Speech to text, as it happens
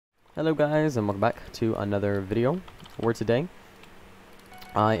Hello guys, and welcome back to another video. Where today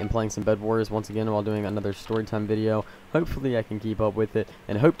I am playing some Bed Wars once again while doing another storytime video. Hopefully I can keep up with it,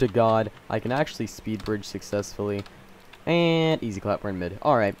 and hope to God I can actually speed bridge successfully. And easy clap, we're in mid.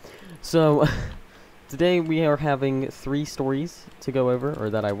 Alright, so today we are having 3 stories to go over, or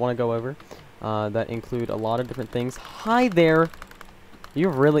that I want to go over, that include a lot of different things. Hi there!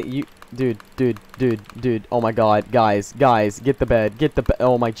 Dude, oh my god, guys, get the bed,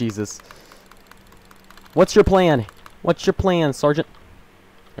 oh my Jesus. What's your plan? What's your plan, Sergeant?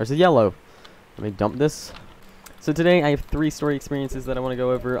 There's a yellow. Let me dump this. So today I have 3 story experiences that I want to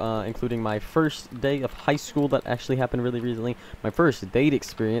go over, including my first day of high school that actually happened really recently. My first date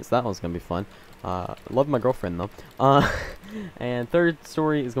experience, that one's going to be fun. Love my girlfriend though. And third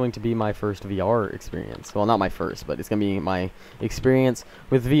story is going to be my first VR experience. Well, not my first, but it's going to be my experience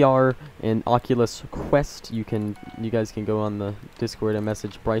with VR and Oculus Quest. You guys can go on the Discord and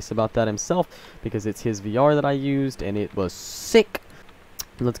message Bryce about that himself, because it's his VR that I used and it was sick.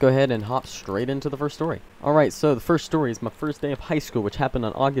 Let's go ahead and hop straight into the first story. Alright, so the first story is my first day of high school, which happened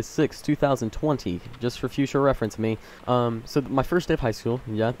on August 6, 2020, just for future reference me. So my first day of high school,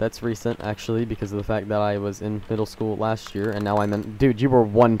 yeah, that's recent, actually, because of the fact that I was in middle school last year, and now I'm in... Dude, you were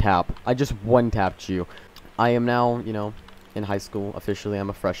one tap. I just one-tapped you. I am now, in high school, officially.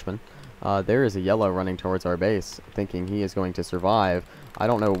 I'm a freshman. There is a yellow running towards our base, thinking he is going to survive. I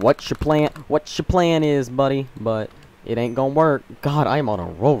don't know what your plan is, buddy, but... it ain't gonna work. God, I am on a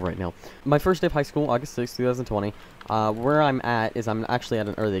roll right now. My first day of high school, August 6, 2020. Where I'm at is I'm actually at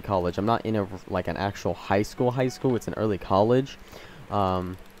an early college. I'm not in an actual high school. It's an early college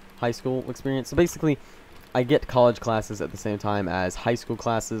high school experience. So basically, I get college classes at the same time as high school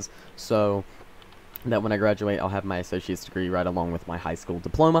classes, so that when I graduate, I'll have my associate's degree right along with my high school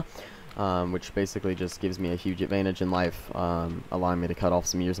diploma. Which basically just gives me a huge advantage in life, allowing me to cut off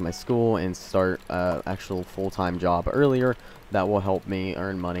some years of my school and start an actual full-time job earlier that will help me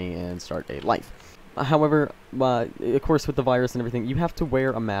earn money and start a life. However, of course with the virus and everything, you have to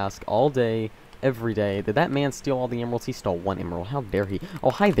wear a mask all day, every day. Did that man steal all the emeralds? He stole 1 emerald. How dare he?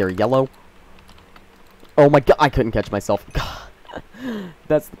 Oh, hi there, yellow. Oh my god, I couldn't catch myself.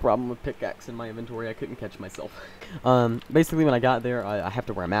 That's the problem with pickaxe in my inventory. I couldn't catch myself. Basically, when I got there, I have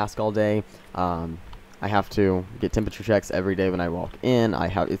to wear a mask all day. I have to get temperature checks every day when I walk in.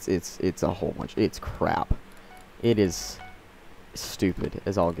 It's a whole bunch. It's crap. It is stupid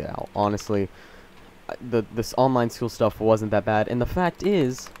as all get out. Honestly, this online school stuff wasn't that bad. And the fact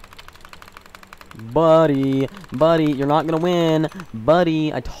is, buddy, you're not gonna win.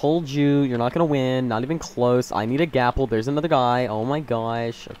 Buddy, I told you, you're not gonna win. Not even close. I need a gapple. There's another guy. Oh my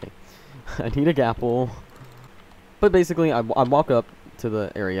gosh. Okay. I need a gapple. But basically, I walk up to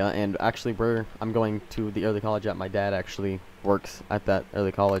the area, and actually where I'm going to the early college at, my dad actually works at that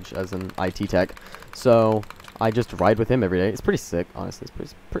early college as an IT tech. So, I just ride with him every day. It's pretty sick, honestly.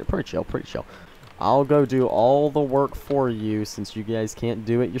 It's pretty chill. I'll go do all the work for you since you guys can't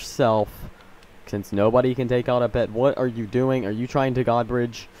do it yourself. Since nobody can take out a bed. What are you doing? Are you trying to God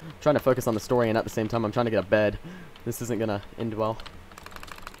bridge? I'm trying to focus on the story, and at the same time I'm trying to get a bed. This isn't gonna end well.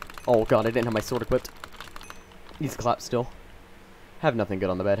 Oh god, I didn't have my sword equipped. He's clapped still. Have nothing good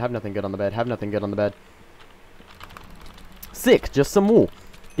on the bed. Sick, just some wool.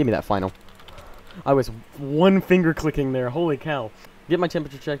 Give me that final. I was one finger clicking there, holy cow. Get my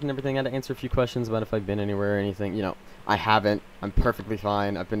temperature checked and everything. I had to answer a few questions about if I've been anywhere or anything. I haven't. I'm perfectly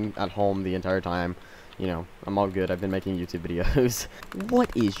fine. I've been at home the entire time. I'm all good. I've been making YouTube videos.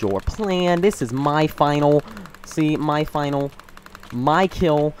 What is your plan? This is my final. See, my final. My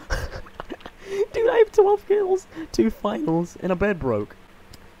kill. Dude, I have 12 kills, 2 finals, and a bed broke.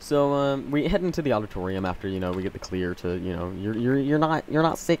 So, we head into the auditorium after, we get the clear to, you're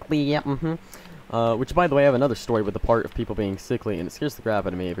not sickly yet, which, by the way, I have another story with the part of people being sickly, and it scares the crap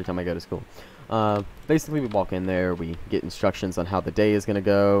out of me every time I go to school. Basically, we walk in there, we get instructions on how the day is going to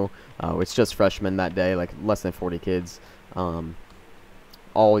go. It's just freshmen that day, like less than 40 kids.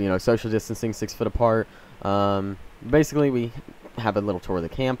 All, social distancing, 6 foot apart. Basically, we have a little tour of the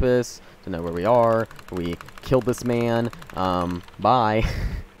campus to know where we are. We killed this man. Bye.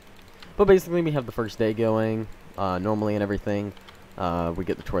 But basically, we have the first day going, normally and everything. We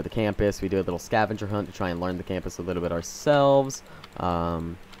get the tour of the campus. We do a little scavenger hunt to try and learn the campus a little bit ourselves.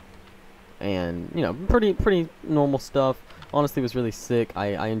 And, pretty normal stuff. Honestly, it was really sick.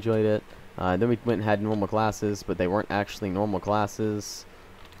 I enjoyed it. Then we went and had normal classes, but they weren't actually normal classes.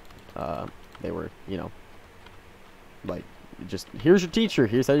 They were, like, just, here's your teacher,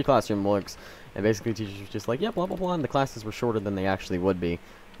 here's how your classroom looks. And basically, teachers were just like, yeah, blah, blah, blah. And the classes were shorter than they actually would be,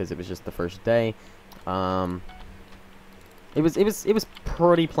 because it was just the first day. It was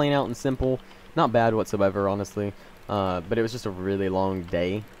pretty plain out and simple. Not bad whatsoever, honestly. But it was just a really long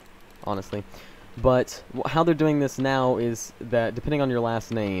day, honestly. But how they're doing this now is that depending on your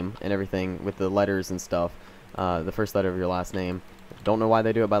last name and everything with the letters and stuff, the first letter of your last name. Don't know why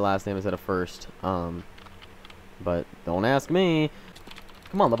they do it by last name instead of first. But don't ask me.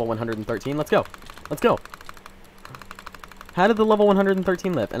 Come on, level 113. Let's go. Let's go. How did the level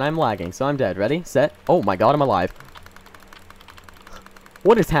 113 live? And I'm lagging, so I'm dead. Ready? Set. Oh my god, I'm alive.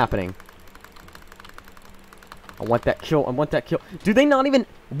 What is happening? I want that kill. I want that kill. Do they not even...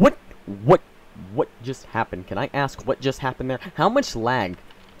 What just happened? Can I ask what just happened there? How much lag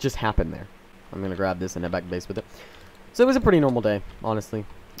just happened there? I'm gonna grab this and head back to base with it. So it was a pretty normal day, honestly.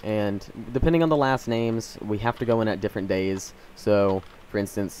 And depending on the last names, we have to go in at different days. So, for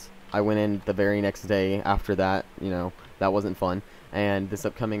instance, I went in the very next day after that. You know, that wasn't fun. And this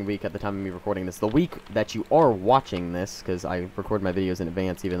upcoming week, at the time of me recording this, the week that you are watching this, because I record my videos in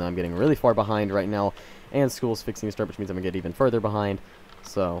advance, even though I'm getting really far behind right now, and school's fixing to start, which means I'm going to get even further behind.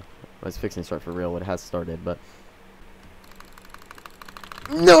 So, it's fixing to start for real. It has started, but...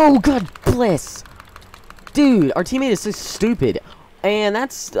 No! God bless! Dude, our teammate is so stupid. And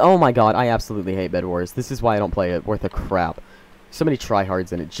that's... Oh my god, I absolutely hate Bed Wars. This is why I don't play it. Worth a crap. So many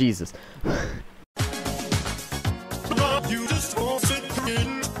tryhards in it. Jesus.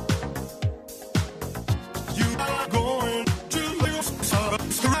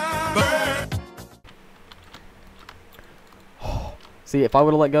 See, if I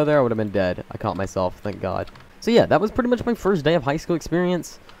would have let go there, I would have been dead. I caught myself, thank God. So yeah, that was pretty much my first day of high school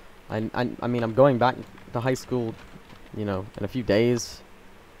experience. I mean, I'm going back to high school, you know, in a few days,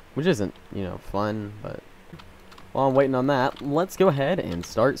 which isn't, you know, fun, but while I'm waiting on that, let's go ahead and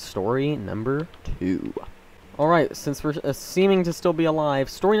start story number 2. Alright, since we're seeming to still be alive,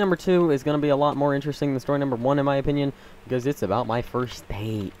 story number 2 is going to be a lot more interesting than story number 1, in my opinion, because it's about my first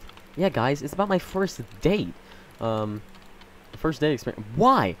date. Yeah, guys, it's about my first date. First day experience.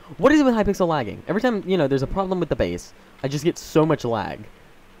 Why? What is it with Hypixel lagging? Every time, you know, there's a problem with the base, I just get so much lag.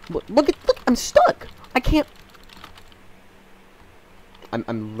 Look, I'm stuck. I can't.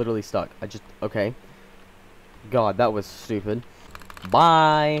 I'm literally stuck. Okay. God, that was stupid.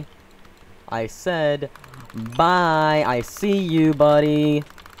 Bye. I said bye. I see you, buddy.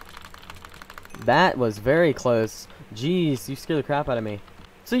 That was very close. Jeez, you scared the crap out of me.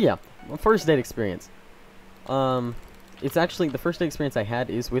 So yeah, first date experience. It's actually, the first day experience I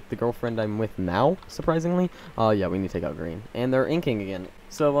had is with the girlfriend I'm with now, surprisingly. Yeah, we need to take out green. And they're inking again.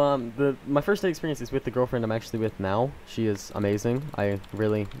 So, my first day experience is with the girlfriend I'm actually with now. She is amazing. I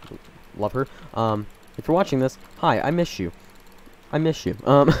really love her. If you're watching this, hi, I miss you. I miss you.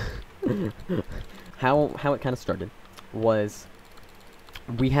 How it kind of started was,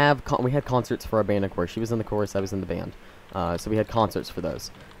 we had concerts for our band, of course. She was in the chorus, I was in the band. So we had concerts for those.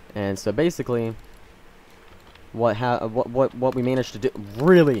 And so basically... What we managed to do,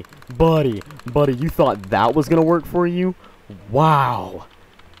 really, buddy, you thought that was gonna work for you? Wow.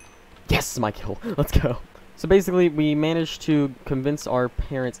 Yes, my kill. Let's go. So basically, we managed to convince our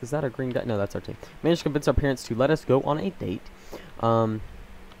parents. Is that our green guy? No, that's our team. Managed to convince our parents to let us go on a date,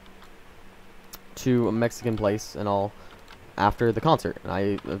 to a Mexican place and all after the concert.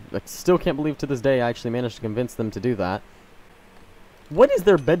 I still can't believe to this day I actually managed to convince them to do that. What is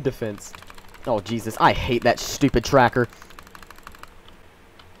their bed defense? Oh, Jesus, I hate that stupid tracker.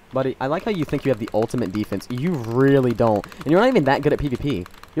 Buddy, I like how you think you have the ultimate defense. You really don't. And you're not even that good at PvP.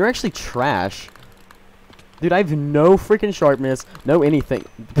 You're actually trash. Dude, I have no freaking sharpness, no anything.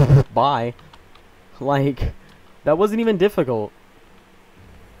 Bye. Like, that wasn't even difficult.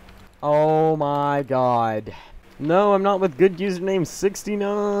 Oh my god. No, I'm not with good username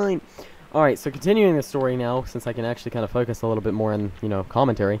 69. Alright, so continuing the story now, since I can actually kind of focus a little bit more on, you know,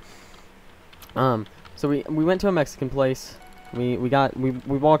 commentary. So we went to a Mexican place. We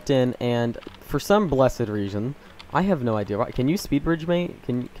walked in, and for some blessed reason, I have no idea. Can you speed bridge, mate?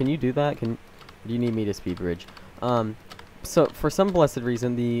 Can you do that? Do you need me to speed bridge? So for some blessed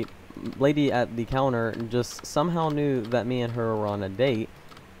reason, the lady at the counter just somehow knew that me and her were on a date,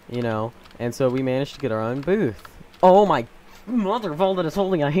 you know, and so we managed to get our own booth. Oh my mother of all that is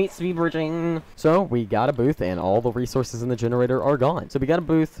holding, I hate speed bridging. So we got a booth, and all the resources in the generator are gone. So we got a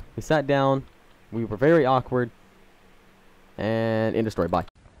booth, we sat down, we were very awkward, and end of story, bye.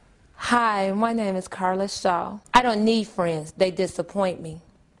 Hi, my name is Carla Shaw. I don't need friends, they disappoint me.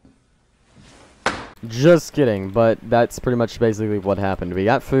 Just kidding, but that's pretty much basically what happened. We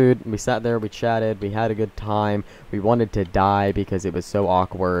got food, we sat there, we chatted, we had a good time. We wanted to die because it was so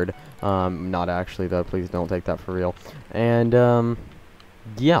awkward. Not actually though, please don't take that for real. And,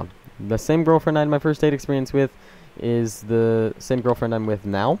 yeah, the same girlfriend I had my first date experience with is the same girlfriend I'm with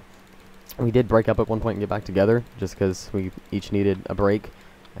now. We did break up at one point and get back together just because we each needed a break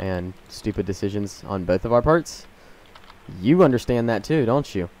and stupid decisions on both of our parts. You understand that too,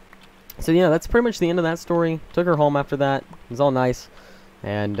 don't you? So yeah, that's pretty much the end of that story. Took her home after that. It was all nice.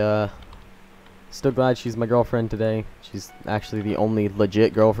 And still glad she's my girlfriend today. She's actually the only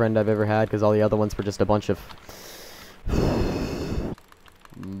legit girlfriend I've ever had because all the other ones were just a bunch of...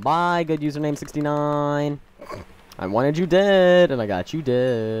 Bye, good username 69. I wanted you dead, and I got you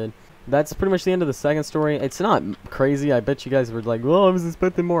dead. That's pretty much the end of the second story. It's not crazy. I bet you guys were like, well, I was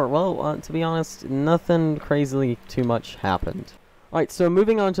expecting more. Well, to be honest, nothing crazily too much happened. Alright, so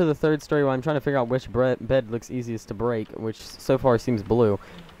moving on to the third story where I'm trying to figure out which bed looks easiest to break, which so far seems blue.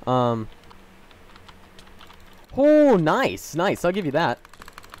 Oh, nice, nice. I'll give you that.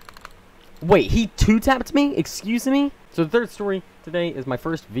 Wait, he two-tapped me? Excuse me? So the third story today is my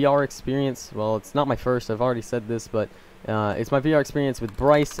first VR experience. Well, it's not my first. I've already said this, but it's my VR experience with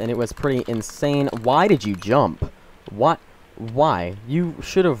Bryce, and it was pretty insane. Why did you jump? What? Why? You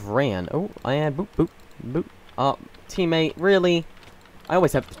should have ran. Oh, I had boop, boop, boop. Teammate, really? I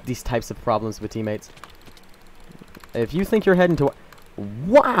always have these types of problems with teammates. If you think you're heading to...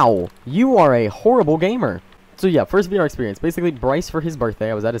 Wow! You are a horrible gamer. So yeah, first VR experience. Basically, Bryce, for his birthday,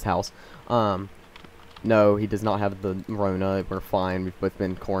 I was at his house. No, he does not have the Rona. We're fine. We've both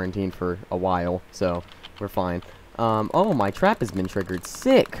been quarantined for a while, so we're fine. Oh, my trap has been triggered.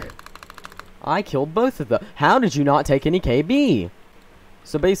 Sick! I killed both of them. How did you not take any KB?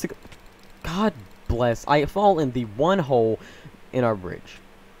 So basically... God bless. I fall in the one hole in our bridge.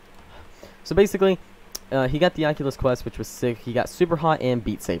 So basically, he got the Oculus Quest, which was sick. He got Super Hot and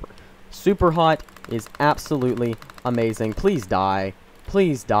Beat Saber. Super Hot is absolutely amazing. Please die.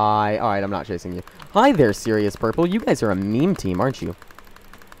 Please die. Alright, I'm not chasing you. Hi there, Serious Purple. You guys are a meme team, aren't you?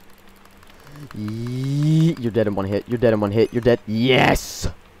 You're dead in one hit. You're dead in one hit. You're dead. Yes!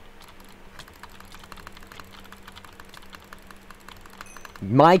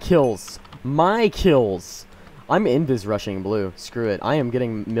 My kills. My kills. I'm invis rushing blue. Screw it. I am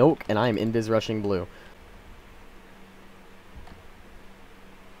getting milk, and I am invis rushing blue.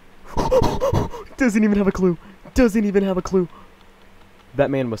 Doesn't even have a clue. Doesn't even have a clue. That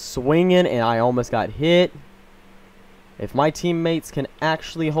man was swinging, and I almost got hit. If my teammates can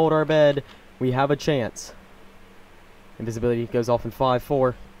actually hold our bed, we have a chance. Invisibility goes off in 5,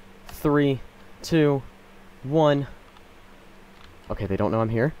 4, 3, 2, 1. Okay, they don't know I'm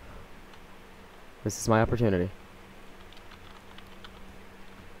here. This is my opportunity.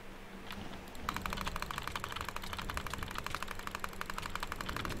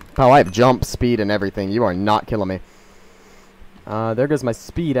 Oh, I have jump, speed, and everything. You are not killing me. There goes my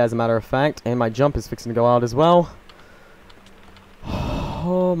speed, as a matter of fact, and my jump is fixing to go out as well.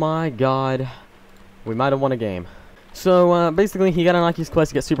 Oh my god. We might have won a game. So, basically, he got an Oculus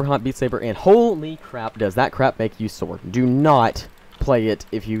Quest, he got Super Hot, Beat Saber, and holy crap, does that crap make you sore. Do not play it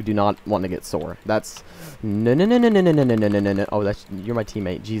if you do not want to get sore. That's... No. Oh, that's... You're my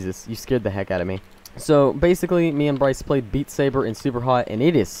teammate. Jesus, you scared the heck out of me. So, basically, me and Bryce played Beat Saber and Super Hot, and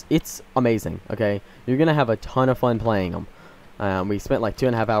it's amazing, okay? You're gonna have a ton of fun playing them. We spent like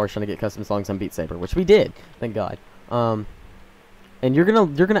 2.5 hours trying to get custom songs on Beat Saber, which we did, thank God. And you're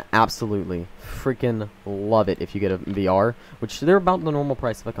gonna absolutely freaking love it if you get a VR, which they're about the normal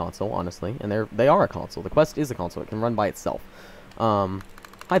price of a console, honestly, and they are a console. The Quest is a console; it can run by itself.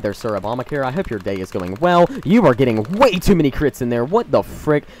 Hi there, Sir Obamacare. I hope your day is going well. You are getting way too many crits in there. What the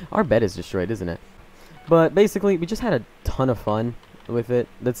frick? Our bed is destroyed, isn't it? But basically, we just had a ton of fun with it.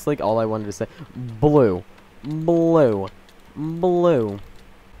 That's like all I wanted to say. Blue, blue, blue.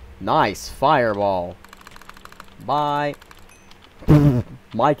 Nice fireball. Bye.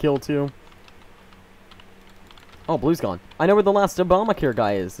 My kill too. Oh, blue's gone. I know where the last Obamacare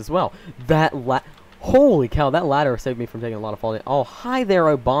guy is as well. Holy cow, that ladder saved me from taking a lot of fall damage. Oh, hi there,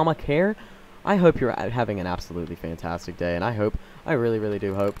 Obamacare. I hope you're having an absolutely fantastic day, and I really, really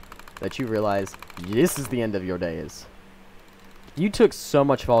do hope that you realize this is the end of your days. You took so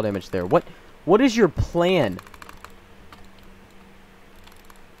much fall damage there. What is your plan?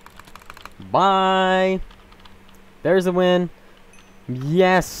 Bye. There's a win.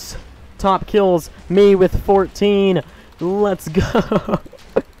 Yes. Top kills. Me with 14. Let's go.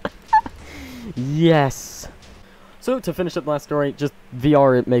 Yes. So, to finish up the last story, just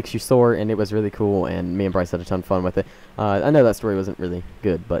VR, it makes you sore, and it was really cool, and me and Bryce had a ton of fun with it. I know that story wasn't really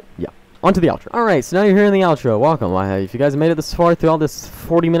good, but yeah. On to the outro. Alright, so now you're here in the outro. Welcome. If you guys made it this far through all this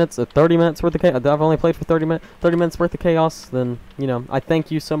 40 minutes, 30 minutes worth of chaos, I've only played for 30 minutes worth of chaos, then, you know, I thank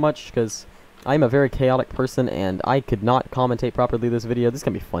you so much, because I'm a very chaotic person, and I could not commentate properly this video. This is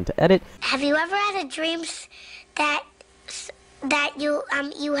going to be fun to edit. Have you ever had a dream that that you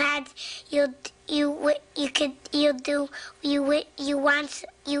had you could you do you want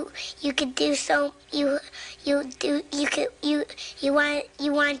you could do so you do you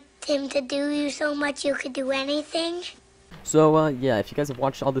want him to do you so much you could do anything. So, yeah, if you guys have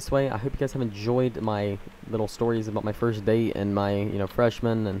watched all this way, I hope you guys have enjoyed my little stories about my first date and my,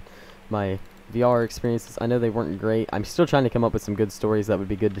 freshman and my VR experiences. I know they weren't great. I'm still trying to come up with some good stories that would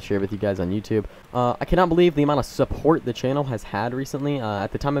be good to share with you guys on YouTube. I cannot believe the amount of support the channel has had recently.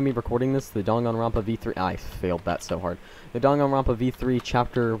 At the time of me recording this, the Danganronpa V3... I failed that so hard. The Danganronpa V3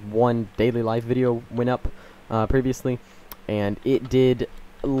 Chapter 1 Daily Life video went up previously, and it did...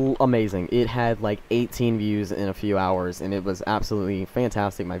 amazing. It had like 18 views in a few hours, and it was absolutely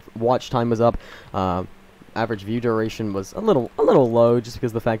fantastic. My watch time was up. Average view duration was a little low, just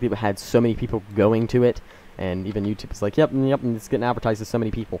because of the fact that it had so many people going to it, and even YouTube is like, yep, and it's getting advertised to so many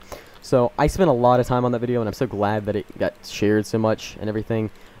people. So I spent a lot of time on that video, and I'm so glad that it got shared so much and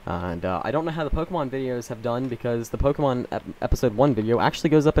everything. And I don't know how the Pokemon videos have done, because the Pokemon episode 1 video actually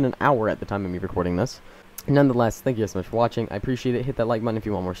goes up in an hour at the time of me recording this. Nonetheless, thank you guys so much for watching. I appreciate it. Hit that like button if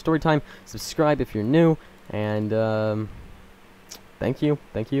you want more story time. Subscribe if you're new. And, thank you.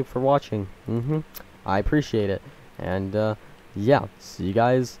 Thank you for watching. I appreciate it. And, yeah. See you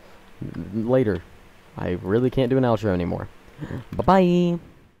guys later. I really can't do an outro anymore. Bye-bye.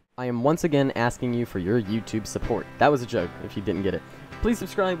 I am once again asking you for your YouTube support. That was a joke, if you didn't get it. Please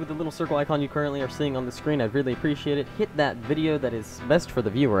subscribe with the little circle icon you currently are seeing on the screen. I'd really appreciate it. Hit that video that is best for the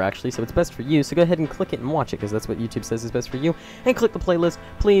viewer, actually, so it's best for you. So go ahead and click it and watch it, because that's what YouTube says is best for you. And click the playlist.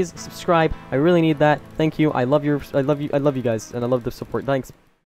 Please subscribe. I really need that. Thank you. I love you guys, and I love the support. Thanks.